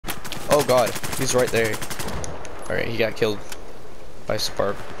Oh god, he's right there. Alright, he got killed by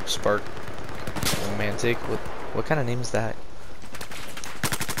Spark Romantic. What kind of name is that?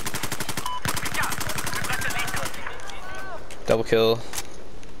 Double kill.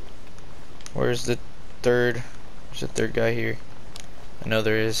 Where's the third? There's a third guy here. I know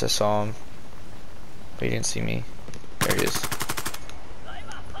there is. I saw him. But he didn't see me. There he is.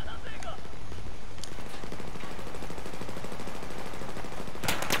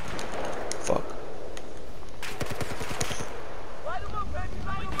 Fuck.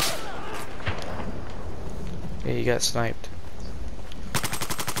 Yeah, he got sniped.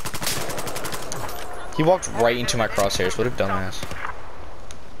 He walked right into my crosshairs. What a dumbass.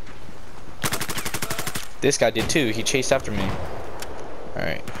 This guy did too. He chased after me.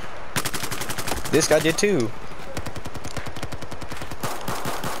 Alright. This guy did too.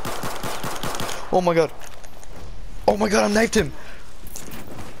 Oh my god. Oh my god, I knifed him.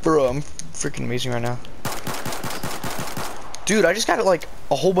 Bro, I'm freaking amazing right now. Dude, I just got like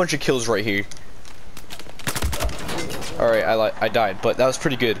a whole bunch of kills right here. Alright, I died, but that was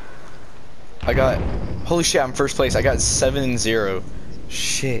pretty good. I got, holy shit, I'm first place. I got 7-0.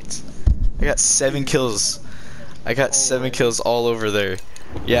 Shit. I got 7 kills. I got 7 kills all over there.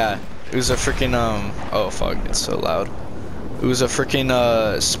 Yeah, it was a freaking, oh fuck, it's so loud. It was a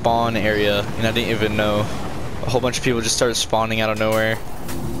freaking, spawn area, and I didn't even know. A whole bunch of people just started spawning out of nowhere.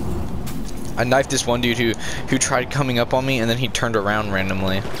 I knifed this one dude who tried coming up on me, and then he turned around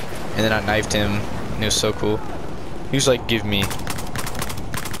randomly. And then I knifed him, and it was so cool. He was like, give me.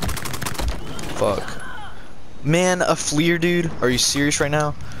 Fuck. Man, a fleer, dude? Are you serious right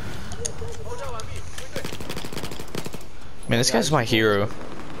now? Man, this guy's my hero.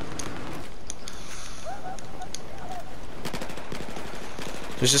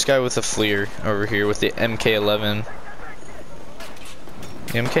 There's this guy with a fleer over here with the MK11.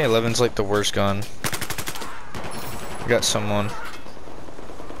 The MK11's like the worst gun. I got someone.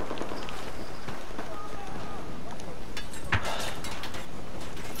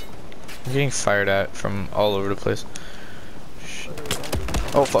 I'm getting fired at from all over the place.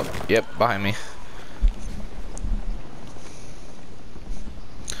 Oh fuck, yep, behind me.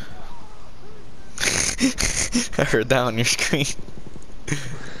 I heard that on your screen.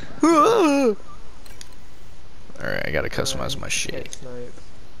 Alright, I gotta customize my shit.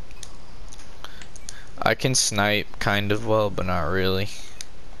 I can snipe kind of well, but not really.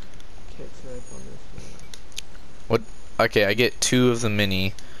 What? Okay, I get 2 of the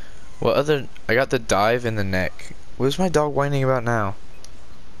mini. What other? I got the dive and the neck. What is my dog whining about now?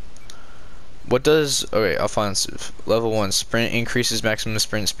 What does? Okay, offensive. Level 1 sprint increases maximum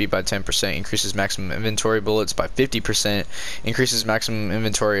sprint speed by 10%, increases maximum inventory bullets by 50%, increases maximum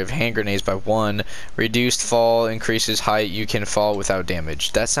inventory of hand grenades by 1, reduced fall, increases height, you can fall without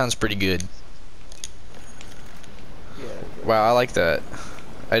damage. That sounds pretty good. Wow, I like that.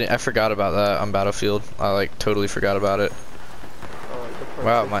 I forgot about that on Battlefield. I like totally forgot about it.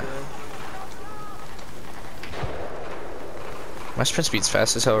 Wow, my sprint speed's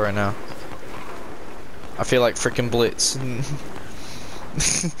fast as hell right now. I feel like freaking Blitz.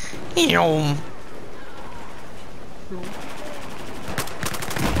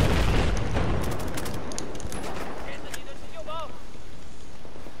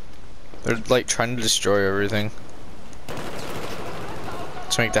 They're like trying to destroy everything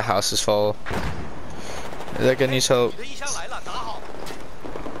to make the houses fall. That guy needs help.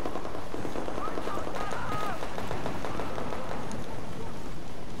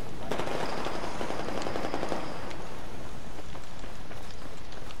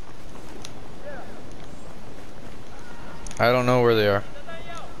 I don't know where they are.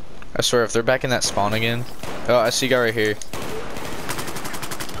 I swear, if they're back in that spawn again. Oh, I see a guy right here.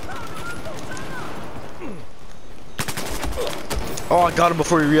 Oh, I got him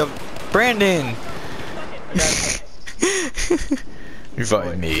before he re-up. Brandon!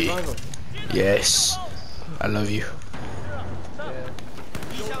 Revive me. Yes. I love you.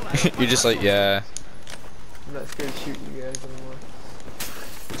 You're just like, yeah. I'm not scared to shoot you guys anymore.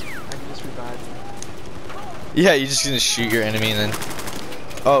 I can just revive you. Yeah, you're just gonna shoot your enemy and then...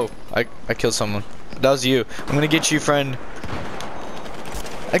 Oh, I killed someone. That was you. I'm gonna get you, friend.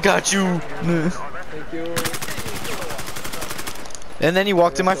 I got you. Thank you. And then he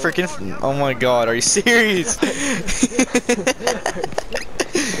walked in my freaking... Oh my god, are you serious?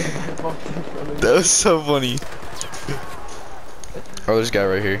 That was so funny. Oh, there's a guy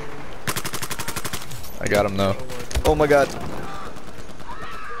right here. I got him though. Oh my god.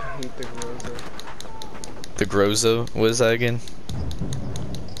 I hate the Groza. The Groza? What is that again?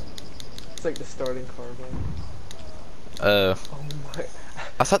 It's like the starting carbine. Oh my.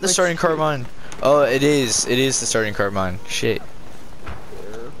 I thought the My starting teammate- carbine. Oh, it is. It is the starting carbine. Shit. Yeah,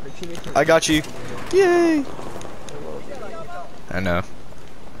 my teammate I got you. Yay! I know.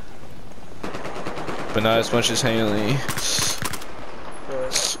 But not as much as Haley.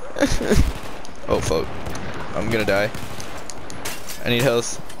 But Oh fuck. I'm gonna die. I need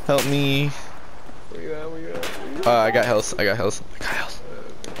health. Help me. where you at? Where you at? Where you at? I got health. I got health. I got health.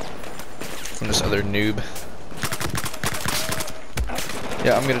 From this other noob.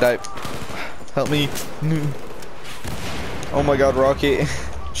 Yeah, I'm gonna die. Help me. Oh my god, Rocket.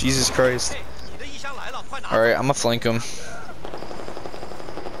 Jesus Christ. Alright, I'm gonna flank him.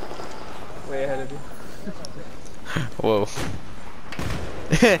 Way ahead of you. Whoa.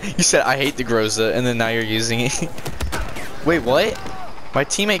 You said I hate the Groza, and then now you're using it. Wait, what? My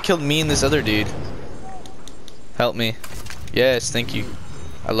teammate killed me and this other dude. Help me. Yes, thank you.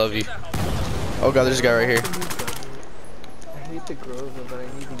 I love you. Oh god, there's a guy right here. I hate the Groza, but I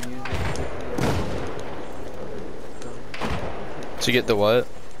need to use it To get the what?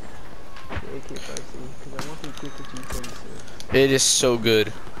 the AK-5C, because I want to equip the G46. It is so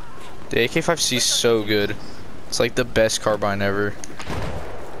good. The AK-5C is so good. It's like the best carbine ever.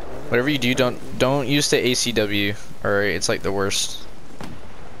 Whatever you do, don't use the ACW. Alright, it's like the worst.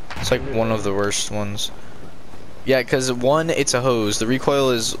 It's like one of the worst ones. Yeah, cause one, it's a hose. The recoil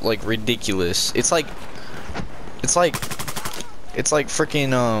is like ridiculous. It's like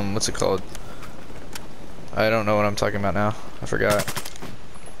freaking what's it called? I don't know what I'm talking about now. I forgot.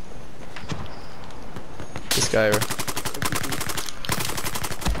 This guy.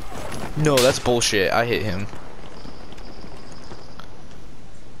 No, that's bullshit. I hit him.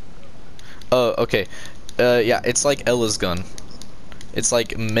 Oh, okay. Yeah, it's like Ella's gun. It's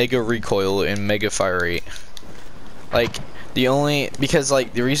like mega recoil and mega fire rate. Like, because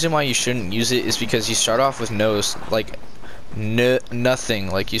like, the reason why you shouldn't use it is because you start off with nothing.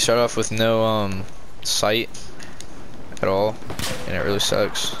 Like, you start off with no, sight at all, and it really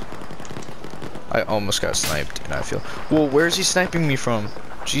sucks. I almost got sniped, and I feel... Whoa, where is he sniping me from?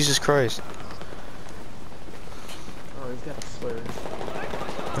 Jesus Christ. Oh, he's got a flare.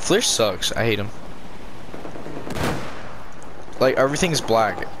 The flare sucks. I hate him. Like, everything's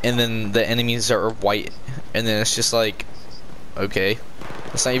black, and then the enemies are white, and then it's just like, okay,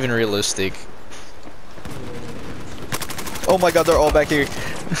 it's not even realistic. Oh my god, they're all back here.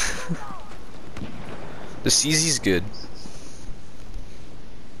 The CZ's good,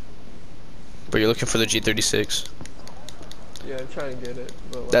 but you're looking for the G36. Yeah, I'm trying to get it,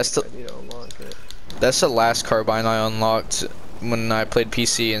 but like, That's the- I need to unlock it. That's the last carbine I unlocked when I played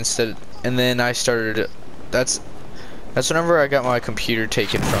PC instead, and then I started. That's whenever I got my computer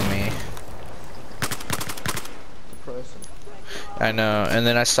taken from me. Depressing. I know, and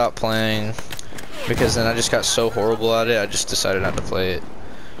then I stopped playing because then I just got so horrible at it. I just decided not to play it,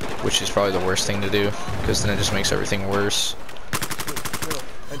 which is probably the worst thing to do because then it just makes everything worse. No,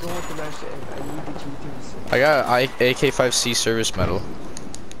 I don't want the match to end. I need the G36. I got AK-5C service medal,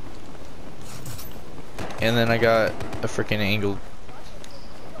 and then I got a freaking angled,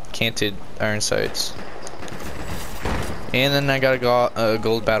 canted iron sights, and then I got a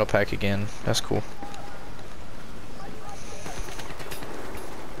gold battle pack again. That's cool.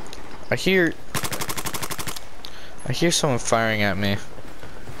 I hear someone firing at me,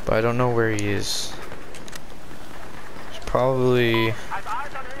 but I don't know where he is. He's probably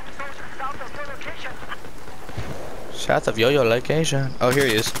south of your location. Oh, here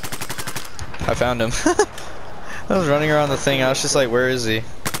he is. I found him. I was running around the thing. I was just like, where is he?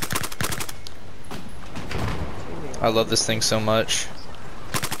 I love this thing so much.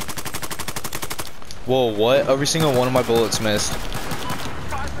 Whoa, what? Every single one of my bullets missed.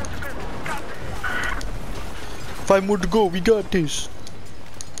 5 more to go. We got this.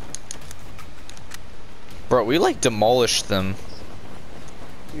 Bro, we like demolished them.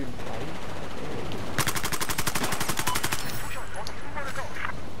 Dude,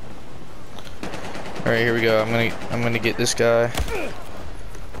 All right, here we go. I'm gonna get this guy.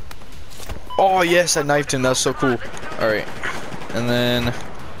 Oh yes, I knifed him. That's so cool. All right, and then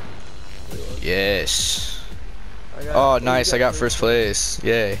yes. Oh nice, I got first place.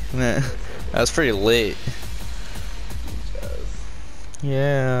 Yay. That was pretty lit.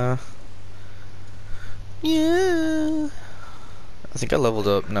 Yeah. Yeah. I think I leveled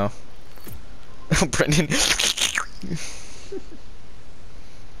up. No. Brendan. I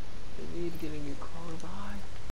need to get a new